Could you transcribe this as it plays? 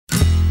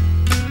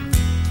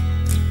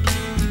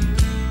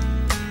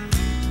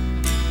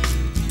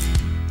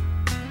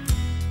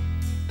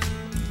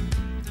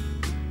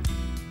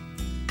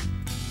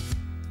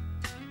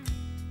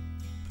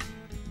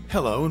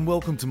Hello and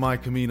welcome to My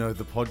Camino,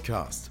 the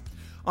podcast.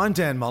 I'm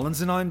Dan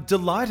Mullins and I'm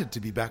delighted to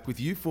be back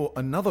with you for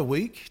another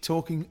week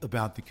talking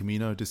about the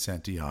Camino de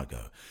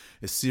Santiago,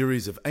 a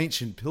series of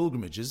ancient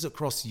pilgrimages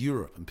across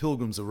Europe, and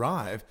pilgrims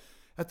arrive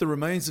at the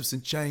remains of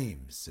St.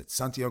 James at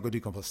Santiago de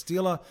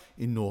Compostela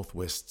in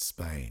northwest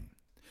Spain.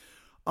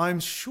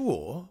 I'm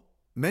sure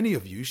many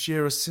of you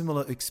share a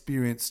similar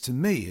experience to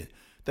me.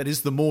 That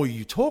is, the more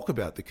you talk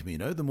about the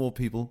Camino, the more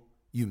people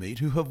you meet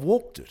who have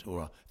walked it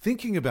or are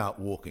thinking about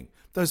walking.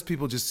 Those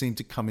people just seem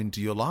to come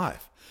into your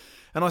life.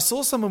 And I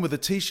saw someone with a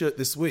t-shirt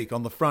this week.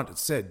 On the front it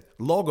said,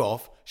 "Log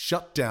off,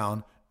 shut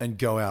down and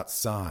go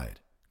outside."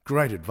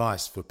 Great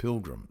advice for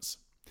pilgrims.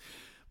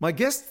 My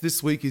guest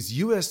this week is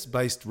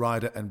US-based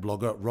writer and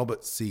blogger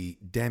Robert C.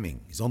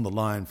 Deming. He's on the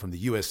line from the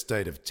US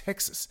state of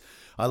Texas.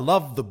 I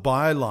love the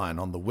byline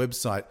on the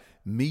website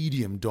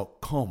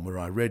medium.com where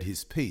I read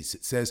his piece.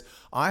 It says,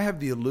 "I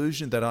have the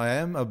illusion that I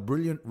am a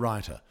brilliant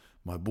writer.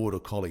 My border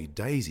collie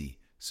Daisy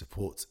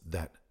supports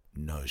that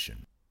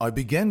notion." I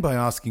began by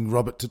asking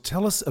Robert to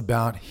tell us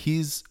about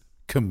his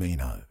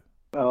Camino.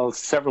 Well,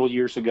 several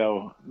years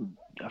ago,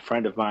 a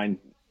friend of mine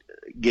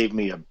gave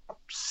me a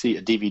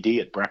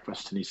DVD at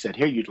breakfast, and he said,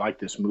 "Here, you'd like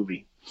this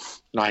movie."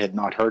 And I had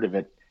not heard of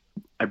it.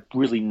 I'd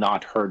really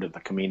not heard of the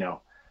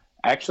Camino.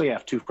 I actually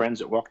have two friends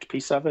that walked a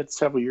piece of it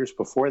several years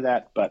before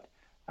that, but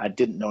I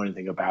didn't know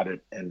anything about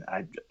it, and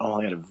I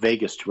only had a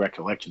vaguest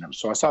recollection of it.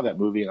 So I saw that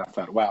movie, and I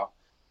thought, wow,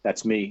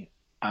 that's me.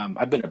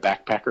 I've been a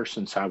backpacker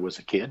since I was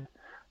a kid.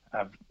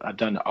 I've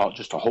done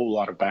just a whole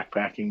lot of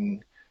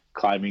backpacking,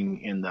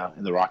 climbing in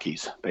the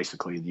Rockies,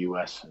 basically in the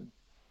U.S.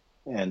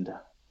 And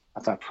I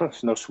thought,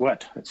 it's no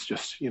sweat. It's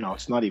just,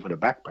 it's not even a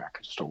backpack.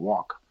 It's just a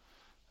walk.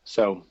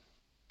 So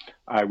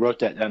I wrote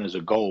that down as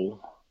a goal,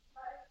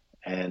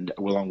 and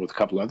along with a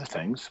couple other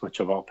things, which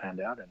have all panned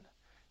out.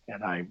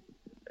 And I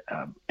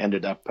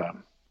ended up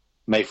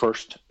May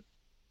 1st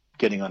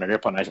getting on an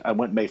airplane. I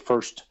went May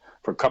 1st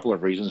for a couple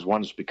of reasons.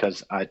 One is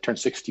because I turned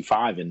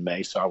 65 in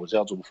May, so I was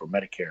eligible for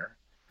Medicare.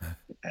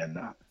 And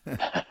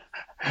May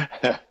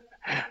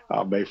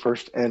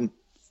 1st. And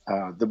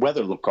the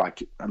weather looked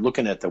like, I'm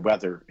looking at the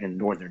weather in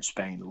northern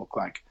Spain, it looked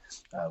like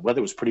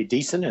weather was pretty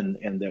decent,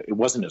 and it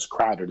wasn't as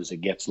crowded as it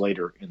gets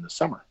later in the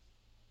summer.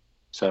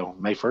 So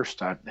May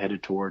 1st, I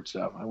headed towards,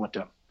 I went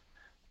to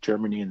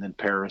Germany and then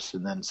Paris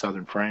and then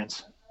southern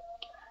France.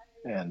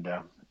 And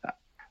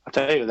I'll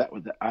tell you,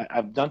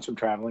 I've done some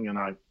traveling,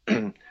 and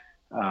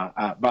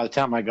by the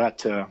time I got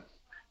to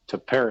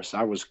Paris,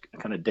 I was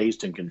kind of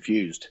dazed and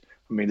confused.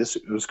 I mean,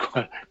 it was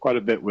quite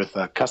a bit with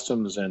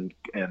customs and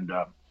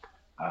the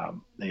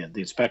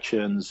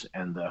inspections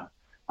and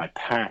my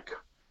pack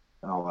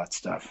and all that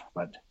stuff.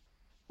 But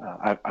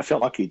I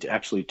felt lucky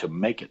to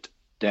make it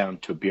down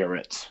to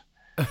Biarritz.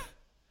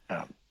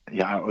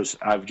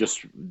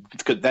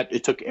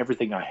 It took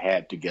everything I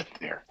had to get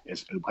there,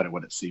 is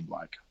what it seemed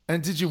like.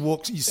 And did you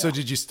walk? So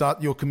did you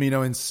start your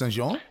Camino in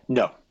Saint-Jean?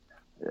 No.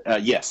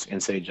 Yes, in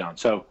Saint-Jean.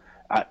 So,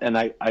 and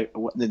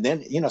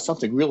then,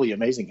 something really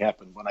amazing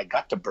happened. When I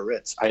got to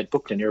Biarritz, I had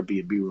booked an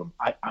Airbnb room.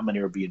 I'm an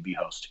Airbnb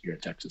host here in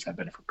Texas. I've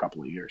been here for a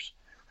couple of years.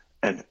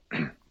 And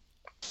I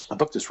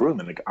booked this room,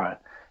 and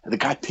the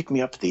guy picked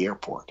me up at the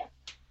airport.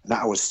 And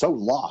I was so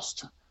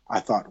lost. I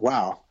thought,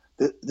 wow,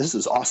 this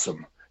is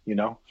awesome,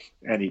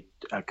 And he,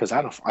 because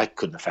I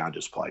couldn't have found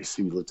his place.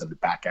 He lived in the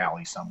back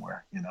alley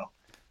somewhere,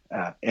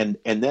 And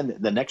then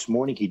the next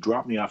morning, he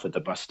dropped me off at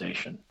the bus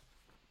station.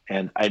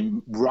 And I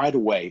right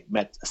away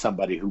met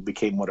somebody who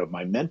became one of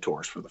my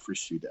mentors for the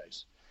first few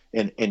days,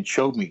 and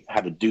showed me how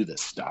to do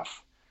this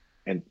stuff.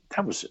 And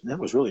that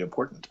was really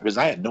important, because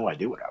I had no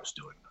idea what I was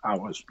doing. I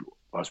was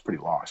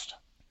pretty lost.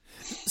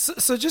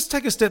 So just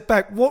take a step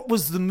back. What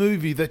was the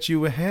movie that you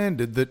were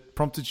handed that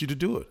prompted you to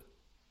do it?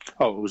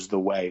 Oh, it was The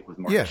Way with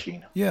Martin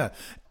Sheen. Yeah.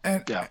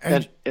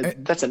 And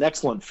that's an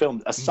excellent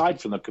film.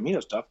 Aside from the Camino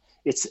stuff,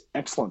 it's an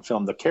excellent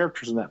film. The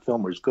characters in that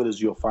film are as good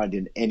as you'll find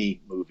in any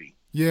movie.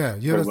 Yeah,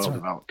 that's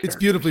right. It's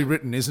beautifully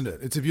written, isn't it?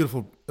 It's a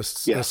beautiful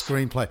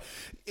screenplay.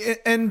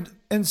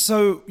 And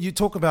so you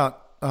talk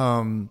about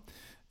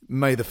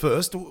May the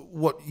 1st.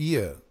 What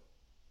year?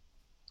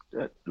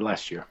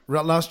 Last year.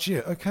 Right, last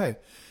year. Okay.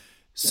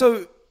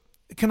 So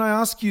can I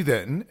ask you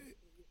then,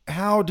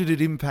 how did it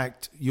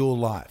impact your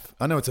life?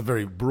 I know it's a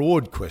very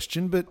broad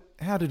question, but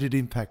how did it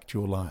impact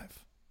your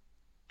life?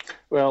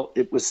 Well,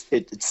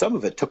 some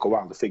of it took a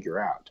while to figure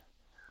out.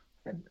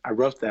 And I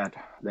wrote that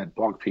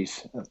blog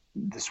piece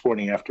this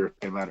morning after I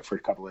came out for a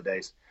couple of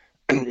days.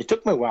 It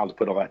took me a while to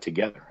put all that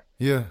together.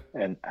 Yeah.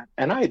 And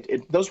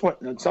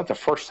it's not the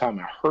first time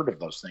I heard of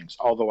those things,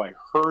 although I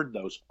heard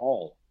those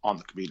all on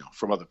the Camino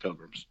from other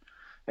pilgrims.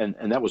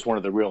 And that was one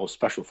of the real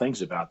special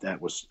things about that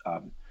was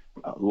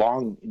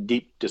long,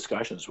 deep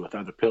discussions with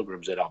other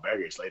pilgrims at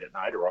albergues late at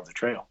night or on the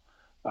trail,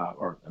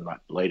 or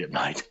not late at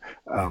night.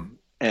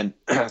 And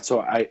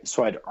so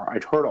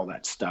I'd heard all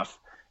that stuff.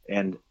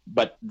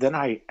 But then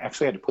I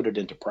actually had to put it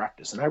into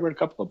practice, and I read a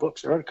couple of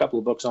books. I read a couple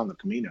of books on the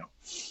Camino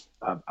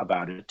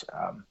about it,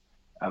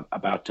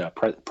 about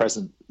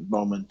present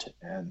moment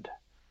and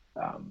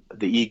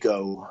the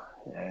ego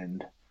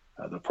and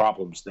the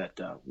problems that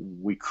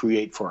we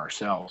create for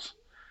ourselves.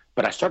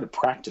 But I started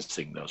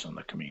practicing those on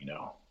the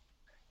Camino,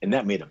 and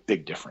that made a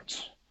big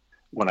difference.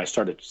 When I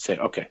started to say,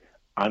 okay,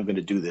 I'm going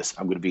to do this,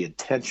 I'm going to be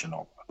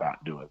intentional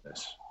about doing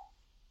this.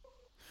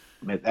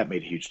 That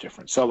made a huge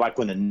difference. So like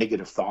when a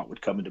negative thought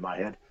would come into my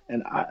head,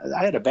 and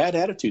I had a bad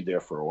attitude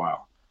there for a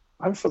while.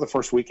 For the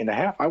first week and a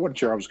half, I wasn't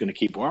sure I was going to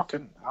keep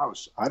walking.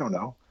 I don't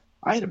know.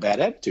 I had a bad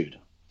attitude.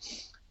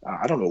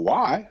 I don't know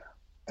why.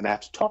 And I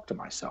have to talk to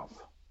myself.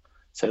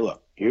 Say,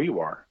 look, here you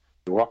are.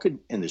 You're walking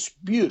in this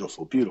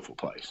beautiful, beautiful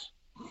place.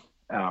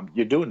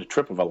 You're doing the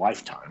trip of a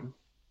lifetime.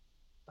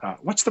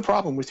 What's the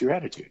problem with your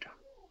attitude?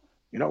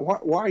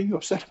 Why are you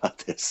upset about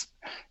this?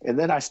 And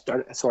then I'd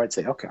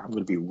say, okay, I'm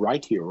going to be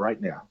right here,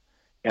 right now.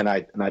 And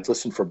I'd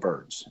listen for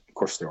birds. Of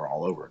course, they were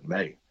all over in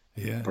May.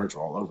 Yeah. Birds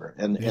were all over.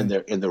 And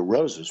the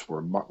roses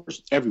were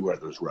everywhere.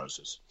 There was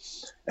roses.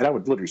 And I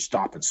would literally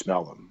stop and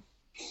smell them.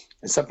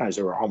 And sometimes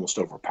they were almost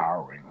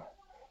overpowering.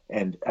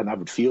 And I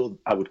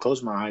would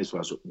close my eyes while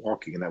I was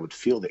walking, and I would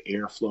feel the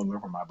air flowing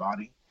over my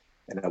body.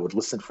 And I would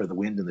listen for the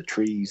wind in the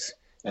trees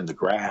and the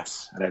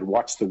grass. And I'd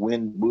watch the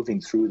wind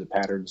moving through the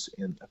patterns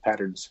in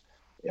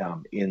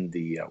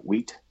the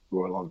wheat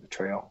growing along the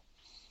trail.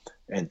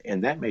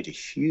 And that made a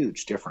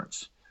huge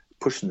difference,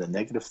 pushing the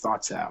negative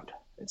thoughts out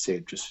and say,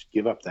 just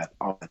give up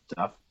all that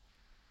stuff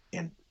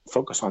and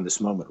focus on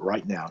this moment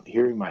right now,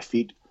 hearing my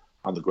feet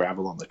on the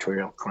gravel on the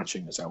trail,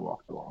 crunching as I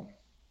walked along.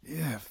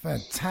 Yeah,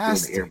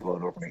 fantastic. Feeling the air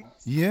blowing over me.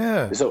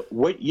 Yeah. So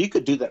you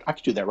could do that. I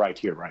could do that right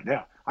here, right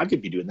now. I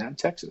could be doing that in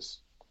Texas.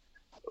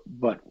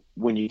 But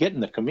when you get in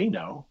the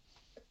Camino,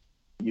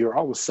 you're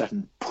all of a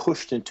sudden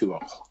pushed into a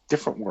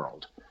different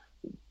world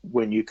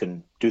when you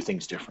can do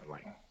things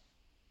differently.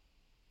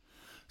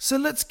 So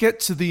let's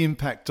get to the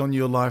impact on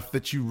your life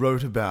that you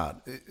wrote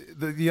about.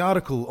 The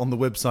article on the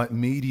website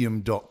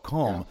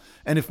medium.com. Yeah.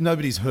 And if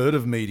nobody's heard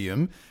of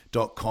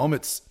medium.com,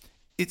 it's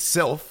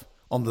itself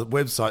on the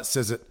website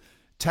says it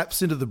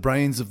taps into the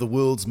brains of the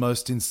world's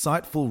most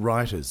insightful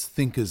writers,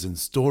 thinkers and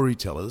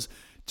storytellers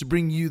to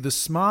bring you the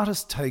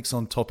smartest takes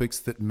on topics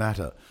that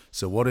matter.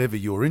 So whatever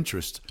your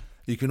interest,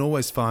 you can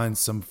always find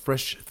some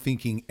fresh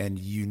thinking and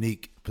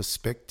unique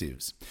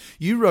perspectives.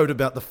 You wrote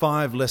about the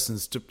 5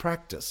 lessons to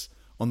practice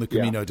on the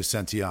Camino de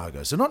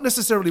Santiago. So not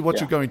necessarily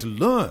what you're going to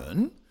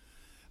learn,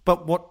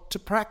 but what to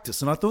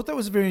practice. And I thought that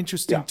was a very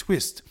interesting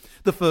twist.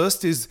 The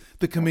first is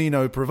the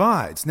Camino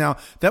provides. Now,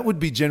 that would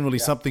be generally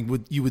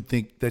something you would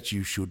think that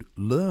you should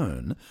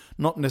learn,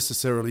 not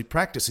necessarily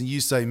practice. And you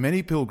say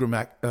many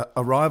pilgrims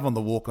arrive on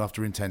the walk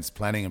after intense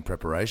planning and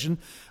preparation.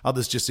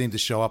 Others just seem to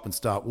show up and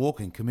start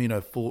walking. Camino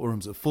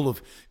forums are full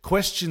of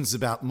questions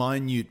about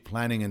minute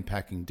planning and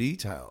packing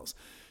details.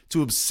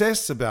 To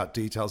obsess about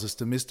details is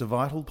to miss a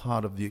vital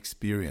part of the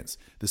experience,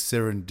 the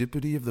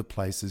serendipity of the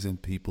places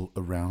and people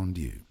around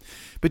you.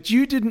 But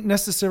you didn't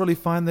necessarily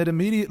find that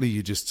immediately,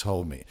 you just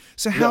told me.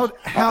 So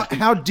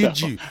how did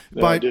you?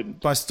 No, I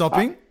didn't. By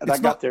stopping? I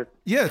got there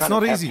it's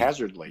not easy.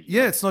 Haphazardly.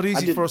 Yeah, it's not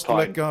easy for us to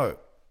let go.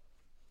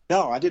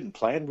 No, I didn't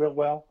plan real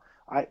well.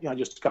 I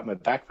just got my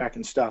backpack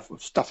and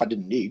stuff I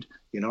didn't need.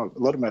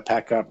 Loaded my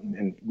pack up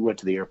and went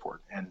to the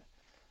airport. And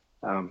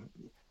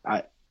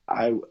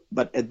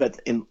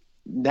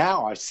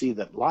now I see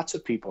that lots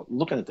of people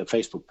looking at the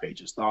Facebook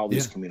pages, all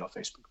these Camino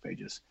Facebook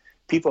pages,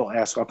 people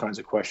ask all kinds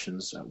of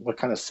questions. What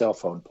kind of cell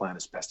phone plan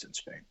is best in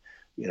Spain?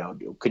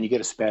 Can you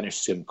get a Spanish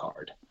SIM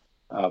card?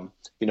 What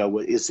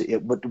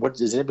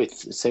does anybody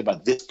say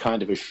about this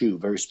kind of a shoe,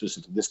 very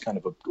specific, this kind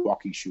of a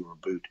walking shoe or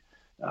boot?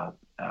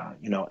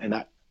 And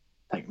I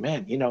think,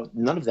 man,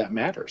 none of that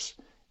matters.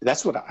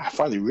 That's what I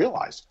finally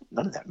realized.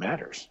 None of that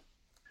matters.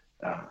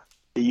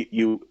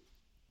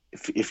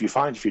 If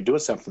you're doing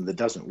something that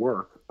doesn't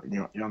work,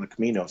 you're on the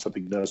Camino,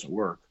 something doesn't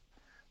work,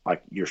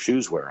 like your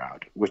shoes wear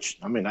out, which,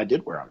 I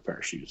did wear out a pair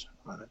of shoes.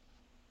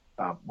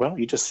 Well,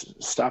 you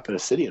just stop at a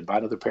city and buy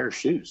another pair of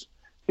shoes.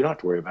 You don't have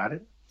to worry about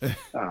it.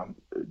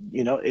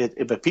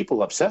 But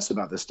people obsess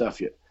about this stuff.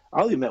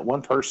 I only met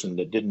one person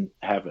that didn't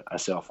have a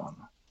cell phone,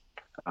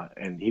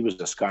 and he was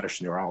a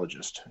Scottish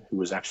neurologist who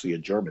was actually a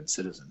German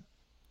citizen.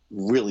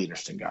 Really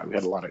interesting guy. We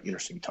had a lot of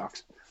interesting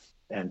talks,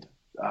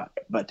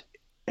 but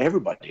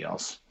everybody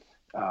else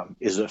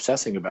is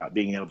obsessing about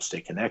being able to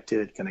stay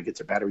connected. Can I get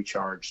their battery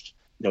charged?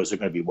 Is there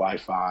going to be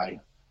Wi-Fi?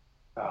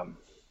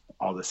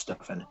 All this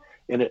stuff. And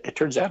it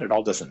turns out it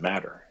all doesn't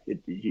matter.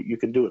 You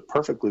can do it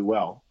perfectly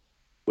well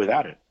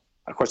without it.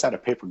 Of course, I had a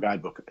paper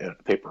guidebook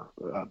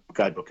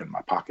in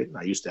my pocket, and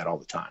I used that all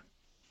the time.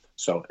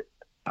 So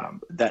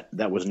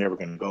that was never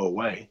going to go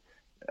away.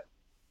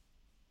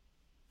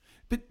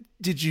 But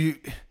did you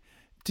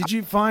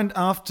find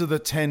after the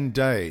 10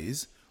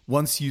 days,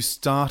 once you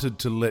started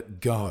to let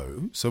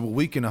go, so a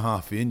week and a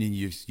half in, and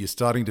you're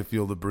starting to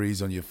feel the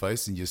breeze on your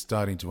face and you're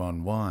starting to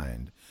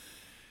unwind,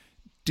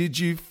 did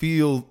you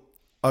feel,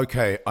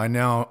 okay, I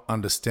now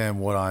understand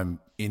what I'm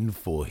in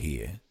for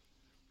here?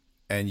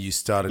 And you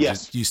started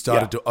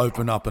to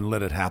open up and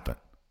let it happen.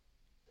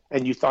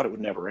 And you thought it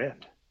would never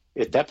end.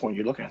 At that point,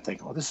 you're looking and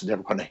thinking, well, this is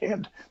never going to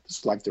end. This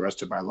is like the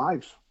rest of my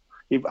life.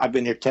 I've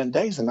been here 10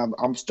 days and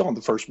I'm still on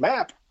the first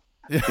map.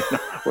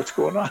 What's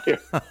going on here?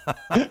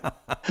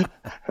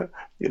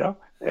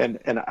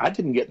 And I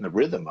didn't get in the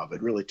rhythm of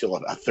it really till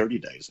about 30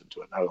 days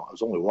into it. I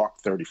was only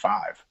walked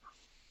 35.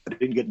 I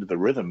didn't get into the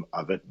rhythm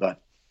of it,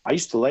 but I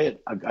used to lay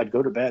it. I'd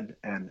go to bed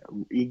and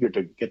eager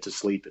to get to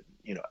sleep at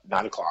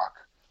 9:00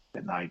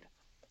 at night,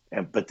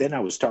 but then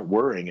I would start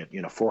worrying at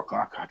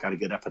 4:00. I got to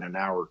get up in an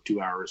hour, 2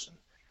 hours, and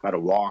got to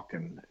walk,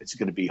 and it's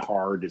going to be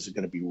hard. Is it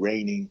going to be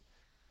raining?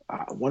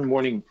 One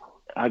morning,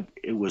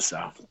 it was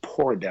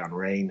pouring down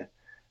rain,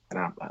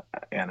 and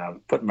I'm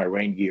putting my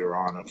rain gear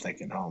on. I'm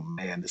thinking, oh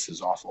man, this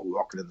is awful.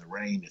 Walking in the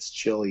rain. It's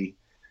chilly.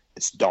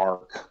 It's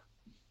dark.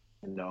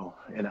 And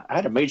I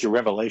had a major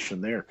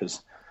revelation there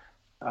because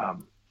that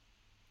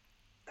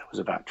was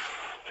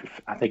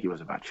I think it was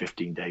about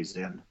 15 days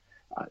in.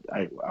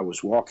 I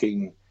was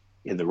walking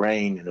in the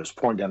rain and it was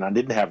pouring down. I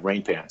didn't have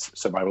rain pants,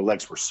 so my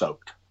legs were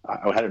soaked.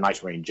 I had a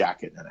nice rain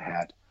jacket and I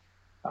had,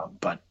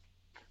 but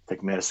I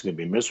think, man, this is going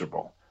to be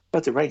miserable.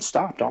 But the rain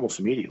stopped almost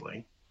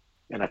immediately,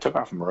 and I took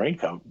off my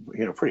raincoat,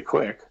 pretty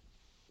quick.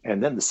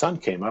 And then the sun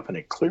came up and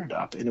it cleared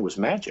up, and it was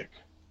magic.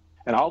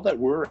 And all that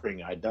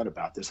worrying I'd done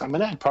about this,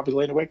 I'd probably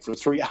lain awake for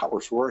 3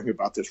 hours worrying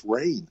about this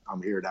rain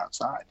I'm hearing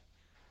outside.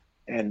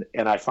 And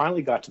I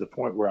finally got to the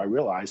point where I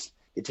realized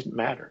it didn't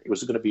matter. It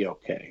was going to be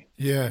okay.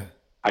 Yeah.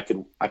 I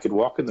could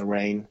walk in the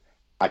rain.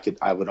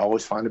 I would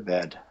always find a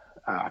bed.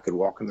 I could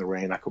walk in the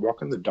rain. I could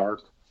walk in the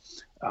dark.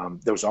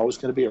 There was always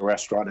going to be a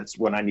restaurant. It's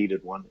when I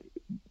needed one.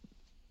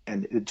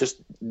 And it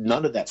just,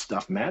 none of that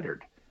stuff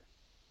mattered.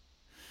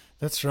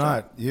 That's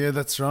right. Yeah,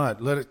 that's right.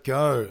 Let it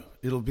go.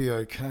 It'll be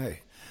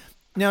okay.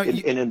 Now, and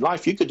in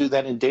life, you could do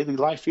that in daily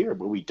life here,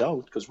 but we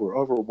don't because we're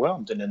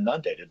overwhelmed and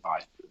inundated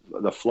by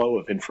the flow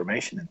of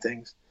information and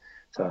things.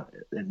 So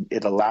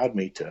it allowed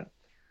me to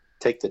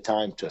take the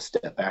time to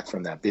step back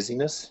from that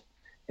busyness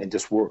and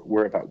just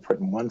worry about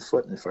putting one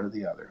foot in front of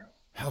the other.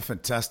 How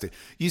fantastic.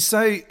 You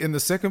say in the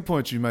second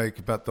point you make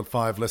about the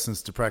 5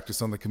 lessons to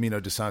practice on the Camino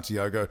de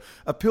Santiago,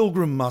 a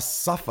pilgrim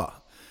must suffer.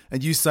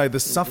 And you say the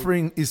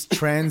suffering is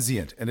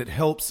transient and it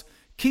helps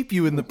keep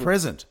you in the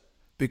present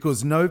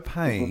because no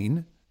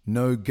pain,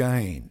 no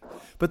gain.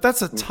 But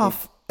that's a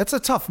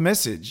tough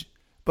message,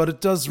 but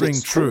it does ring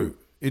true.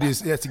 It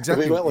is. That's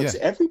exactly. It's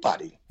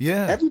everybody.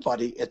 Yeah.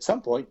 Everybody at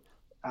some point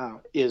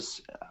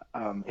has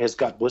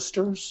got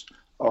blisters,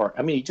 or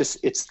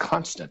it's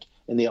constant.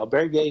 In the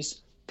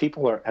albergues,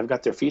 people have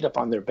got their feet up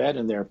on their bed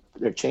and they're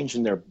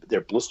changing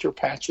their blister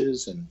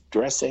patches and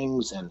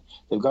dressings, and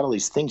they've got all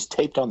these things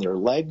taped on their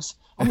legs.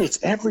 It's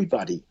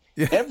everybody.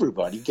 Yeah.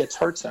 Everybody gets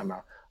hurt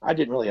somehow. I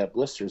didn't really have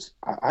blisters.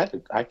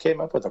 I came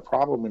up with a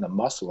problem in a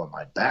muscle in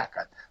my back.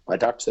 My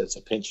doctor said it's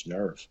a pinched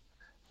nerve,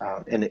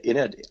 and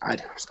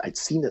I'd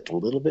seen it a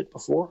little bit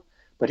before,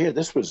 but here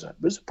this was a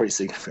pretty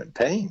significant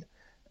pain,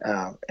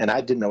 and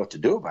I didn't know what to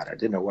do about it. I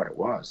didn't know what it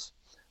was.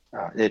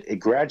 It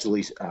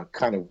gradually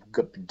kind of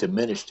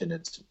diminished in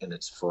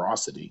its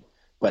ferocity,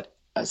 but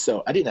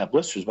so I didn't have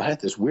blisters, but I had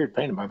this weird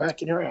pain in my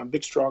back. And here I am,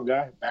 big strong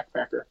guy,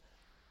 backpacker.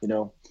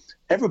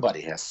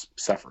 Everybody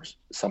suffers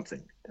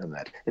something in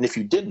that, and if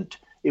you didn't,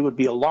 it would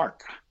be a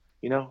lark.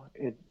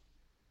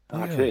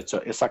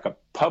 It's like a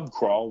pub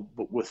crawl,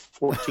 but with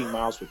 14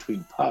 miles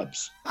between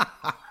pubs.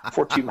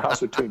 14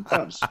 miles between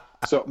pubs,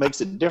 so it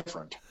makes it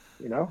different.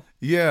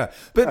 Yeah.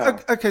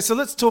 But okay, so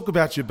let's talk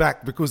about your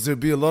back, because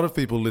there'd be a lot of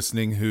people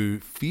listening who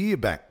fear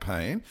back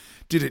pain.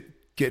 Did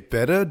it get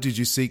better? Did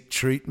you seek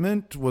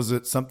treatment? Was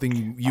it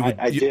something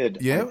I did.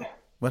 Yeah?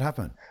 What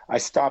happened? I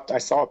stopped. I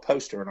saw a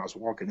poster and I was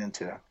walking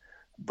into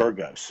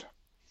Burgos,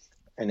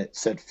 and it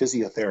said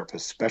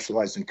physiotherapist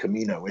specialized in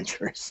Camino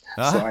injuries.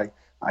 So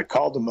I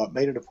called them up,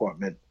 made an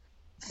appointment,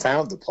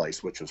 found the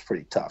place, which was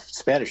pretty tough.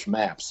 Spanish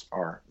maps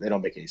they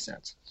don't make any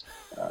sense.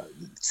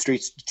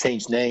 Streets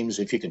change names.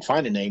 If you can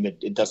find a name,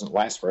 it doesn't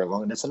last very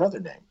long, and it's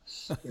another name.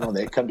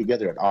 They come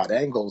together at odd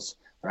angles.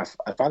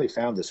 I finally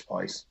found this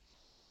place,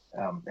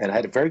 and I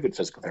had a very good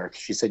physical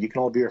therapist. She said, "You can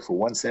only be here for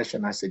one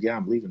session." I said, "Yeah,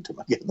 I'm leaving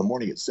I get in the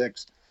morning at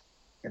 6."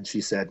 And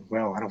she said,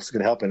 "Well, I don't know if it's going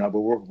to help enough, but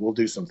we'll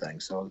do some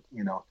things." So,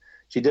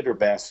 she did her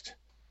best,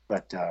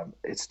 but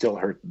it still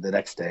hurt. The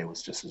next day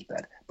was just as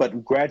bad.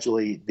 But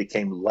gradually it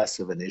became less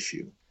of an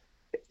issue.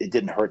 It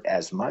didn't hurt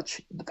as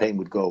much. The pain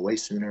would go away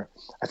sooner.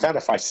 I found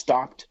if I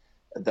stopped,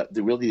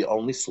 the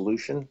only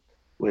solution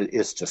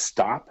is to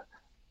stop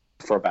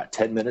for about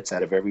 10 minutes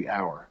out of every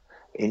hour.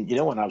 And,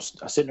 when I was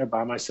sitting there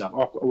by myself,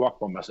 I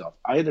walked by myself,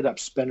 I ended up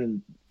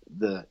spending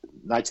the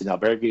nights in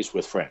albergues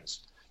with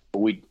friends.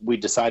 We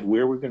decide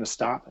where we're going to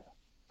stop,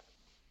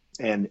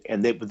 and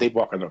they'd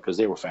walk on there because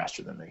they were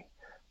faster than me.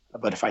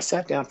 But if I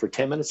sat down for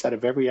 10 minutes out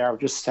of every hour,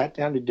 just sat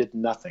down and did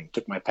nothing,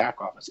 took my pack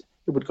off,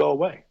 it would go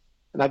away,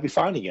 and I'd be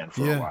fine again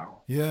for a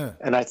while. Yeah.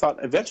 And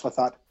eventually I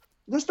thought,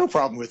 there's no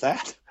problem with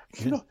that.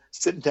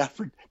 Sitting down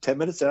for 10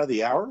 minutes out of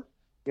the hour,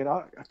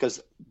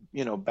 because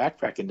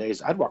backpacking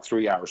days, I'd walk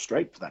 3 hours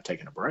straight without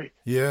taking a break.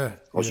 Yeah.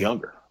 I was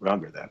younger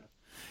then.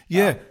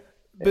 Yeah.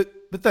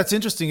 But that's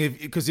interesting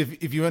because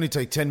if you only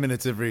take 10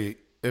 minutes every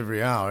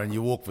hour and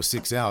you walk for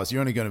 6 hours, you're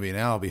only going to be an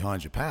hour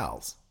behind your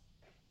pals.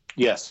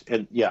 Yes,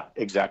 and yeah,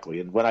 exactly.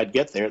 And when I'd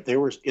get there, they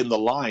were in the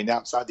line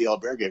outside the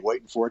albergue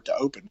waiting for it to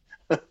open.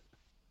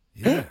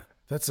 Yeah,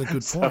 that's a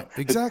good So point.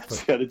 Exactly.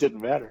 it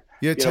didn't matter,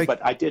 Yeah, take. But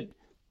I did.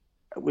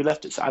 We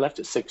left it. I left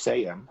at 6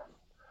 a.m.,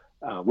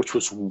 which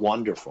was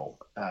wonderful,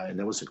 and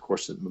it was, of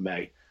course, in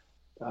May.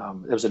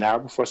 It was an hour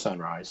before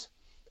sunrise,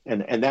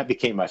 and that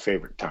became my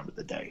favorite time of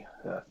the day.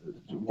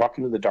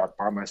 Walking in the dark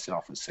by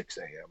myself at 6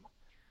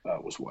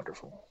 a.m. Was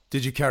wonderful.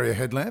 Did you carry a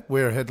headlamp?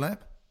 Wear a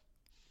headlamp?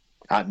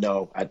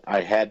 No,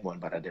 I had one,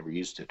 but I never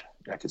used it.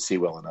 I could see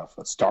well enough.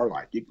 With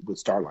starlight, you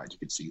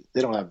could see.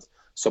 They don't have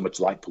so much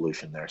light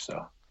pollution there,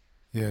 so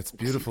Yeah, it's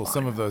beautiful.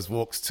 Some of those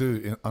walks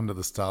too under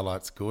the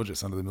starlight's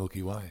gorgeous, under the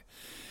Milky Way.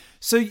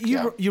 So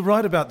you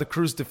write about the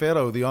Cruz de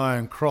Ferro, the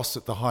Iron Cross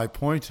at the high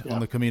point on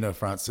the Camino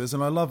Frances,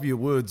 and I love your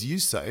words. You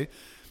say,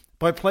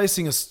 by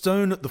placing a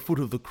stone at the foot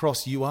of the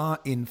cross, you are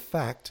in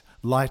fact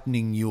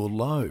lightening your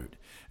load.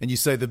 And you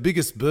say the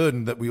biggest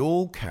burden that we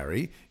all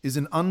carry is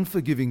an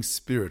unforgiving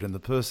spirit, and the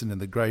person in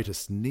the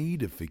greatest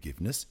need of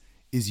forgiveness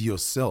is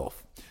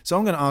yourself. So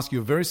I'm going to ask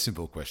you a very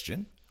simple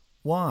question.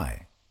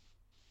 Why?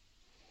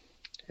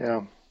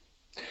 yeah,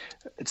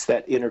 it's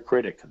that inner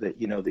critic that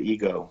the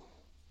ego,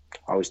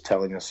 always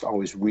telling us,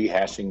 always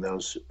rehashing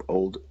those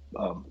old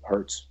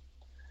hurts,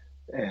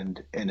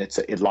 and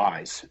it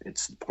lies.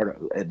 It's part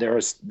of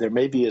there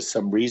may be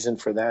some reason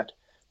for that.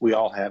 We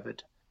all have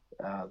it.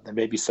 There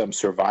may be some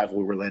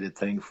survival related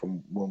thing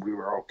from when we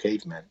were all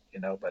cavemen,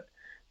 but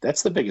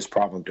that's the biggest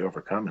problem to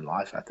overcome in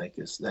life, I think,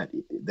 is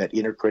that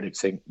inner critic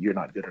saying you're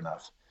not good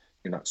enough,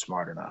 you're not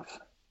smart enough.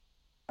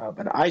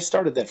 But I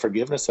started that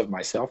forgiveness of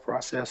myself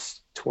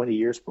process 20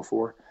 years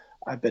before.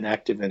 I've been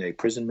active in a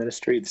prison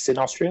ministry. It's in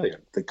Australia,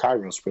 the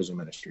Kairos prison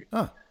ministry.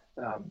 Huh.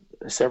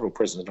 Several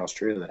prisons in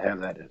Australia that have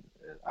that.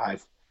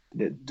 I've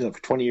done it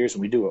for 20 years,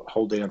 and we do a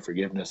whole day on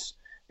forgiveness,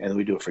 and then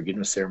we do a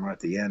forgiveness ceremony at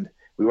the end.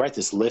 We write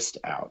this list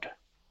out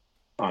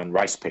on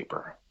rice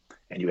paper,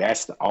 and you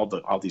ask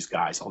all these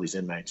guys, all these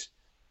inmates,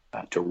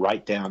 to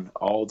write down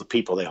all the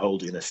people they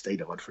hold in a state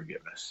of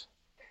unforgiveness.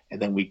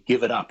 And then we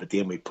give it up at the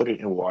end. We put it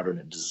in water, and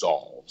it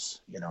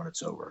dissolves, and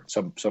it's over.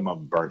 Some of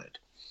them burn it.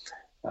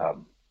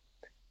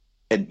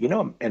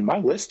 And my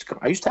list,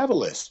 I used to have a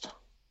list.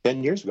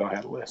 10 years ago, I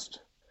had a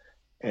list.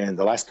 And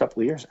the last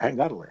couple of years, I hadn't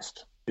got a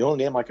list. The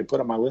only name I could put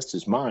on my list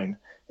is mine.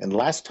 And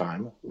last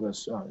time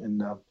was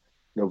in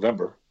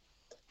November.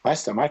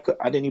 Last time I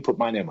didn't even put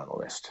my name on the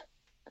list.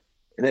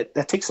 And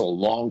that takes a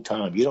long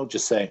time. You don't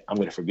just say, I'm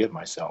going to forgive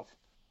myself,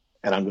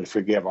 and I'm going to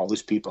forgive all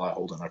these people I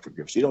hold in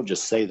unforgiveness. You don't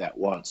just say that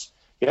once.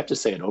 You have to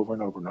say it over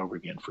and over and over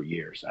again for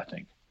years, I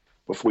think,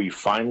 before you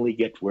finally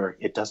get to where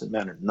it doesn't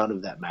matter. None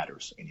of that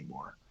matters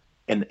anymore.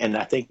 And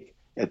I think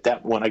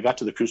when I got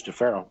to the Cruz de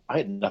Ferro, I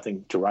had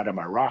nothing to write on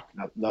my rock,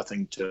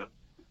 nothing to,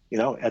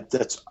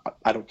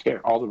 I don't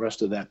care. All the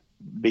rest of that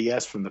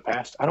BS from the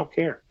past, I don't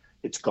care.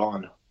 It's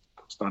gone.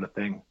 It's not a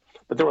thing.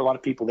 But there were a lot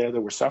of people there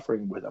that were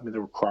suffering with. I mean, they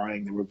were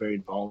crying. They were very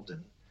involved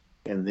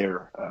in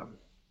their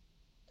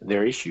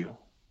issue.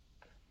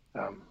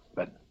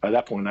 But by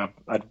that point,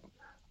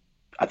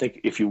 I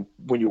think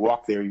when you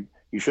walk there,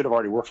 you should have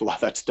already worked a lot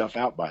of that stuff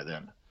out by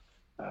then.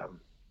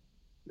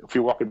 If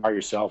you're walking by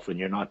yourself and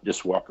you're not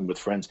just walking with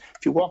friends,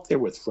 if you walk there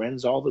with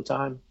friends all the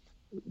time,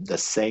 the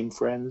same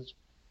friends,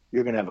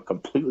 you're going to have a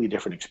completely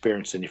different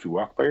experience than if you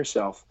walk by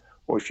yourself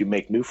or if you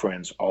make new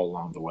friends all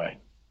along the way.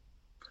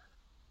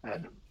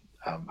 And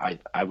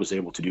I was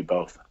able to do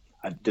both.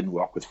 I didn't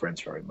walk with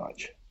friends very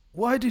much.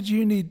 Why did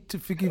you need to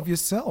forgive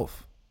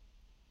yourself?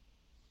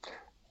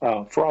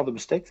 For all the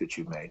mistakes that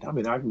you've made. I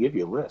mean, I can give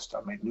you a list.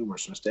 I made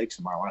numerous mistakes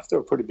in my life. They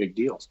were pretty big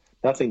deals.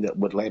 Nothing that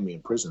would land me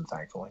in prison,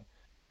 thankfully.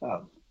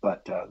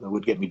 But that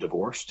would get me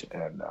divorced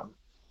and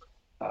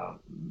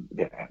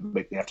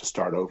make me have to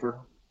start over,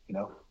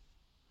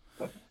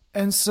 But,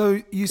 and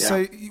so you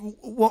say,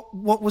 what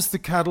was the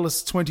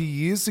catalyst 20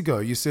 years ago?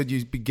 You said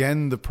you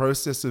began the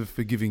process of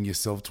forgiving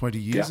yourself 20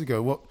 years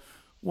ago.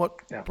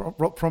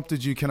 What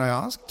prompted you, can I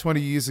ask, 20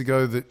 years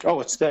ago that...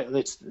 Oh, it's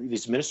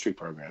these ministry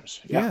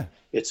programs. Yeah.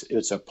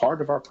 It's a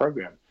part of our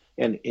program.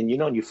 And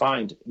you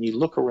find, you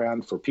look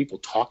around for people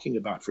talking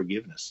about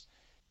forgiveness.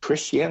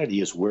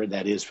 Christianity is where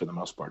that is for the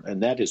most part.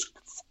 And that is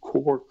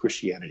core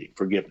Christianity,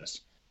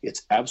 forgiveness.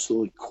 It's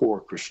absolutely core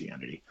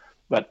Christianity.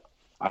 But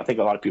I think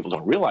a lot of people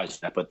don't realize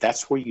that, but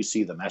that's where you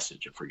see the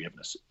message of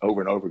forgiveness over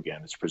and over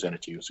again. It's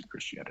presented to you as in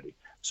Christianity.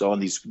 So in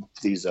these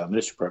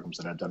ministry programs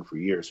that I've done for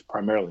years,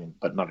 primarily,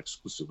 but not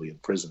exclusively in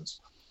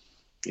prisons,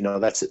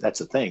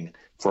 that's a thing.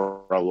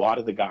 For a lot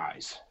of the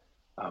guys,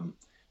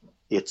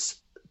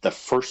 it's the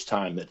first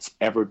time that's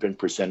ever been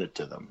presented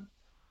to them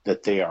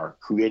that they are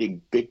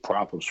creating big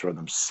problems for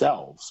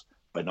themselves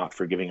by not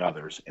forgiving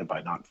others and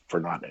by not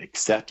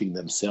accepting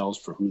themselves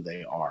for who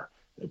they are.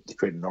 They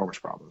create enormous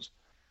problems.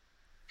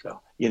 So,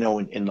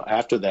 and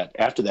after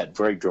that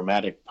very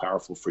dramatic,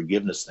 powerful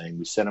forgiveness thing,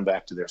 we send them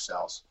back to their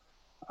cells.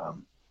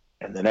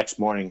 And the next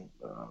morning,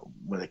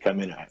 when they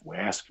come in, we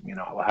ask them,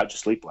 how'd you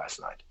sleep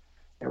last night?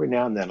 Every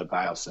now and then a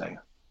guy will say,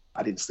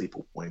 I didn't sleep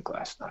a wink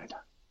last night.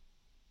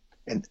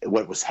 And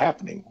what was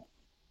happening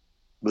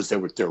was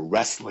they're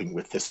wrestling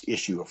with this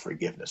issue of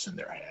forgiveness in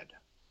their head,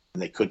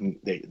 and they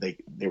couldn't.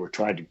 They were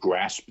trying to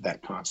grasp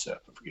that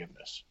concept of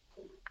forgiveness,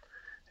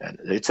 and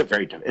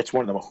it's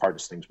one of the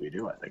hardest things we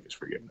do. I think is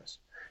forgiveness.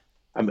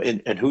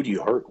 And who do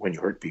you hurt when you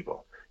hurt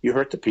people? You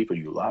hurt the people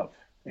you love,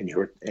 and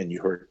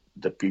you hurt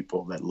the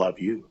people that love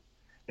you,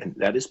 and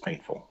that is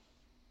painful.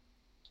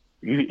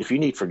 If you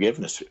need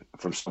forgiveness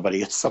from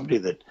somebody, it's somebody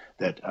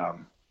that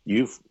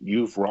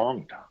you've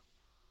wronged,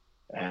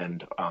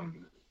 and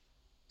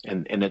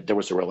there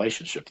was a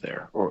relationship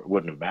there, or it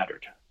wouldn't have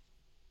mattered.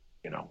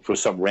 If it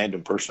was some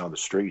random person on the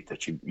street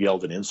that you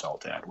yelled an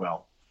insult at,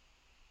 well,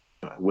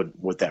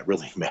 would that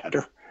really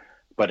matter?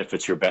 But if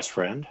it's your best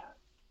friend,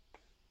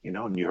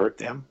 and you hurt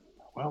them,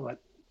 well, it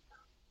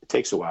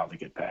takes a while to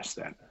get past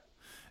that.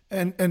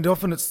 And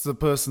often it's the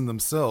person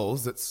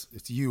themselves,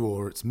 it's you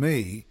or it's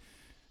me,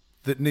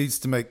 that needs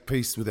to make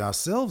peace with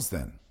ourselves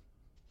then.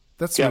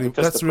 That's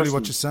really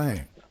what you're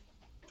saying.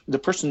 The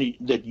person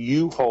that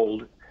you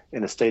hold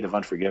in a state of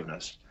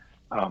unforgiveness,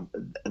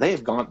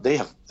 they've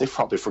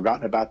probably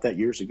forgotten about that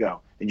years ago,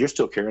 and you're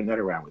still carrying that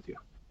around with you.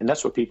 And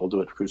that's what people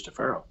do at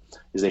Cruz-de-Ferro,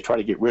 is they try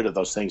to get rid of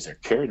those things they're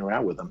carrying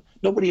around with them.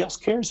 Nobody else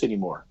cares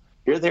anymore.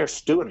 You're there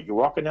stewing. You're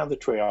walking down the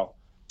trail,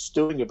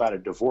 stewing about a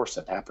divorce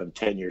that happened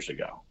 10 years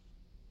ago,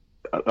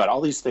 about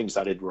all these things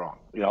I did wrong,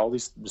 all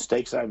these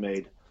mistakes I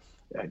made.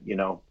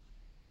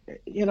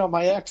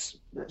 My ex,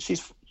 she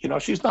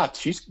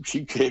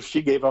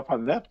gave up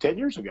on that 10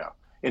 years ago,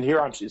 and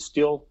here she's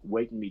still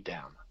weighing me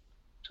down.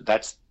 So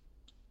that's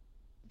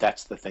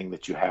the thing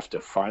that you have to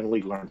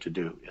finally learn to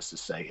do, is to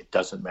say, it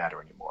doesn't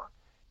matter anymore.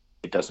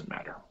 It doesn't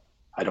matter.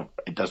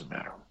 It doesn't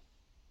matter.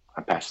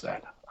 I'm past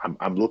that.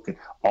 I'm looking,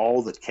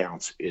 all that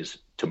counts is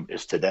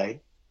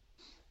today,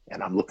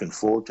 and I'm looking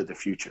forward to the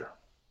future.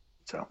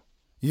 So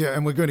yeah,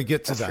 and we're going to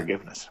get to that.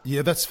 Forgiveness.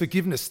 Yeah, that's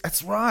forgiveness.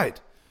 That's right.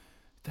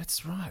 That's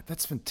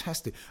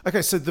fantastic.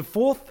 Okay, so the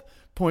fourth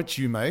point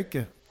you make,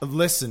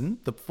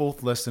 the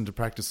fourth lesson to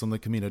practice on the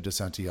Camino de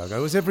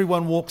Santiago, is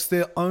everyone walks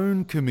their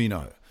own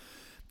Camino.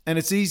 And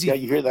it's easy. Yeah,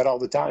 you hear that all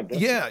the time.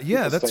 Yeah,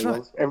 that's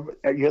right.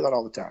 You hear that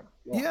all the time.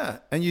 Yeah,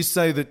 and you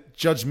say that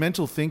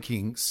judgmental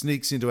thinking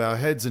sneaks into our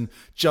heads, and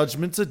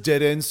judgment's a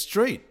dead-end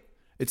street.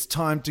 It's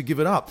time to give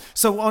it up.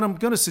 So what I'm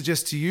going to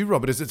suggest to you,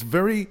 Robert, is it's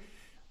very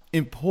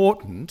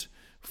important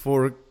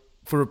for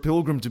a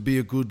pilgrim to be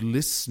a good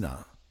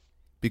listener,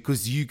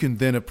 because you can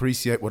then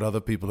appreciate what other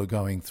people are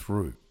going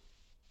through.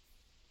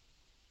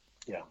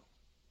 Yeah.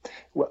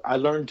 Well, I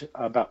learned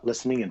about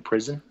listening in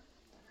prison.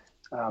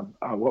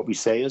 What we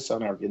say is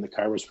in the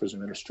Kairos Prison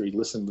Ministry: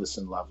 listen,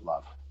 love,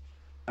 love.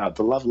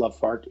 The love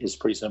part is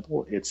pretty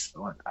simple. It's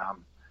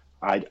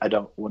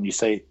when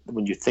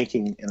you're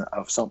thinking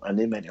of an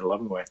inmate in a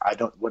loving way,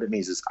 what it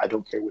means is, I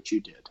don't care what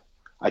you did.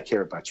 I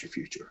care about your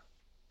future.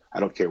 I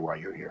don't care why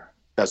you're here.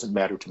 Doesn't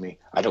matter to me.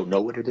 I don't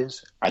know what it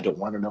is. I don't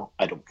want to know.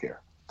 I don't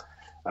care.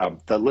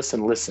 The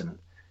listen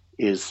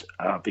is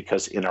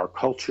because in our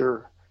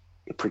culture,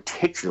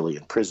 particularly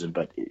in prison,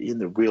 but in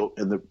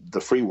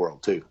the free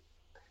world too,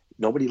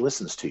 nobody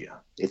listens to you.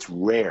 It's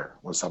rare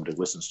when somebody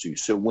listens to you.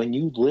 So when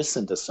you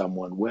listen to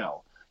someone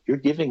well, you're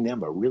giving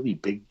them a really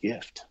big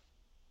gift.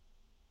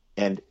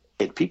 And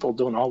people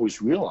don't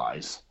always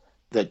realize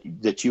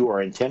that you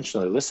are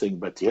intentionally listening,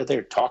 but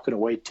they're talking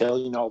away,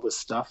 telling all this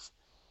stuff.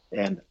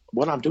 And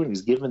what I'm doing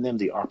is giving them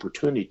the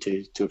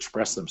opportunity to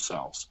express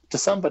themselves to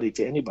somebody,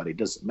 to anybody.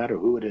 Doesn't matter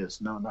who it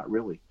is. No, not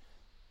really.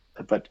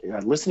 But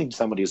listening to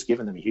somebody has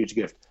given them a huge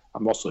gift.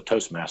 I'm also a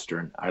Toastmaster,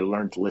 and I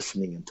learned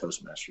listening in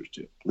Toastmasters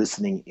too.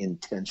 Listening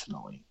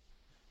intentionally.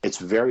 It's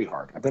very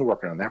hard. I've been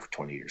working on that for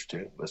 20 years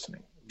too,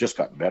 listening. Just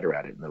gotten better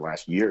at it in the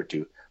last year or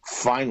two.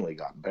 Finally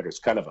gotten better. It's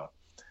kind of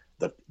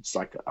it's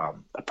like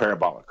a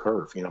parabolic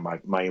curve.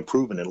 My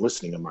improvement in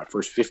listening in my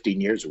first 15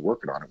 years of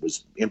working on it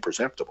was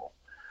imperceptible.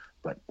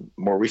 But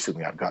more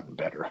recently, I've gotten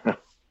better.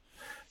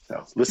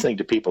 So listening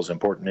to people is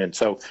important. And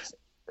so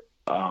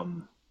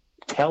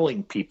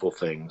telling people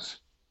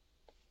things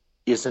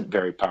isn't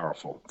very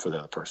powerful for the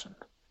other person.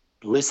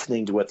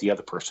 Listening to what the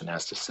other person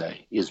has to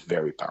say is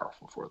very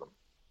powerful for them.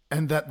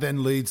 And that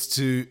then leads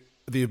to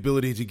the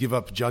ability to give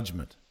up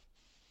judgment.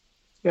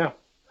 Yeah.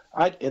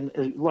 Like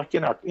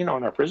in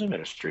our prison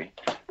ministry,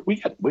 we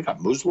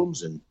got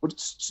Muslims and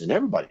Buddhists and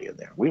everybody in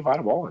there. We invite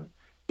them all in.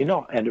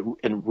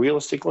 And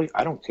realistically,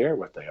 I don't care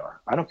what they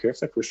are. I don't care if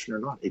they're Christian or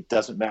not. It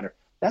doesn't matter.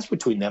 That's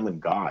between them and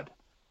God.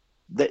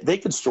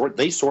 They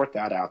sort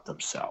that out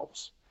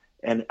themselves.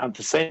 And I'm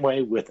the same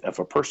way if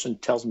a person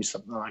tells me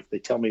something, like they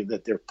tell me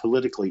that they're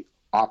politically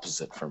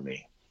opposite from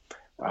me.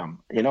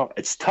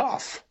 It's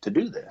tough to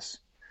do this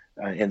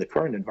in the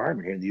current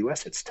environment here in the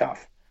U.S. It's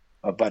tough.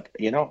 But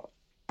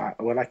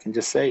what I can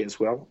just say is,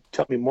 well,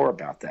 tell me more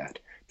about that.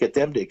 Get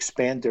them to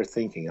expand their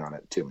thinking on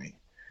it to me,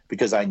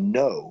 because I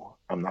know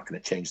I'm not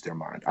going to change their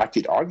mind. I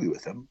could argue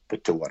with them,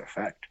 but to what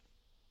effect?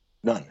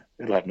 None.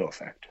 It'll have no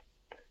effect.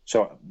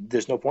 So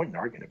there's no point in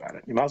arguing about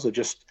it. You might as well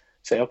just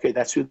say, okay,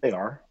 that's who they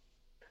are.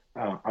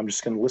 I'm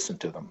just going to listen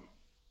to them.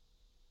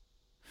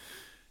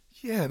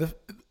 Yeah,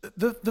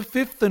 the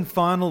fifth and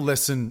final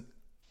lesson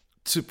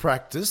to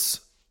practice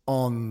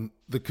on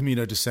the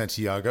Camino de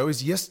Santiago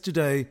is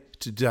yesterday,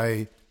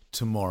 today,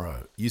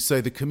 tomorrow. You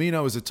say the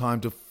Camino is a time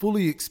to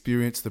fully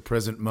experience the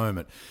present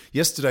moment.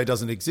 Yesterday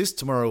doesn't exist,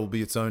 tomorrow will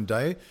be its own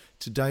day.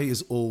 Today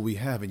is all we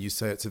have. And you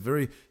say it's a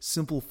very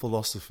simple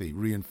philosophy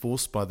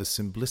reinforced by the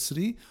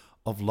simplicity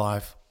of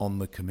life on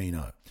the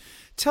Camino.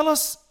 Tell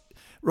us,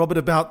 Robert,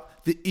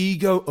 about the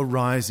ego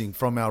arising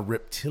from our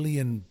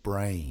reptilian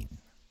brain.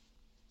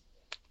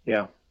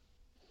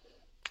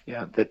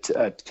 Yeah,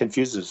 that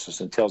confuses us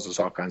and tells us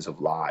all kinds of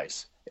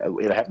lies.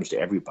 It happens to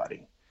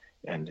everybody,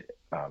 and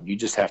you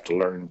just have to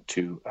learn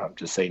to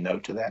say no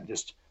to that. And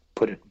just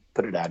put it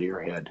out of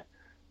your head.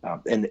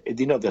 And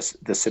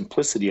the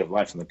simplicity of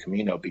life in the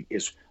Camino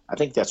is, I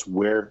think that's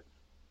where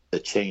the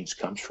change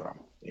comes from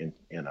in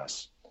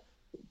us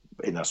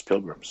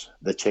pilgrims.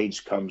 The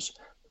change comes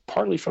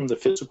partly from the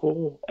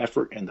physical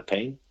effort and the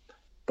pain,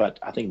 but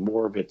I think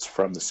more of it's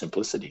from the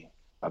simplicity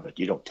of it.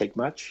 You don't take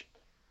much.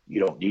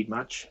 You don't need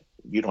much.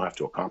 You don't have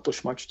to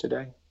accomplish much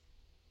today.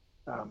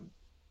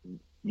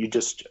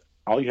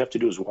 All you have to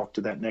do is walk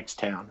to that next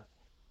town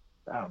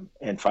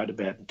and find a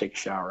bed and take a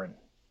shower and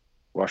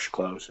wash your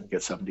clothes and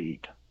get something to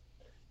eat.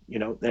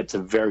 That's a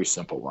very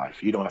simple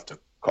life. You don't have to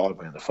call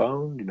anybody on the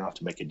phone. You don't have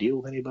to make a deal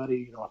with anybody.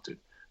 You don't have to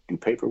do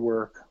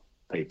paperwork,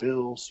 pay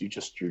bills. You're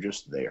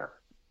just there.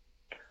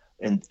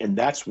 And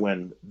that's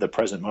when the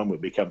present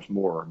moment becomes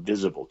more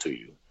visible to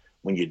you,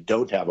 when you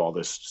don't have all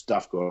this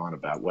stuff going on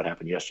about what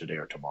happened yesterday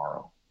or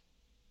tomorrow.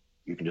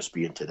 You can just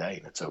be in today,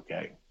 and it's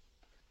okay.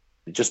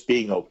 And just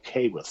being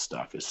okay with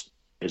stuff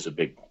is a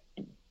big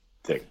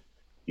thing.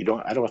 I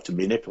don't have to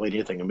manipulate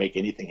anything and make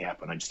anything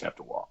happen. I just have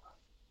to walk.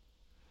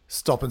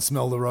 Stop and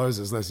smell the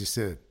roses, as you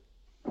said.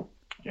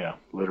 Yeah,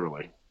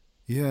 literally.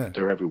 Yeah.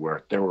 They're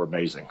everywhere. They were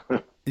amazing.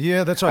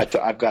 Yeah, that's right.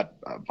 I've got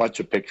a bunch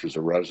of pictures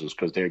of roses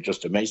because they're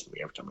just amazing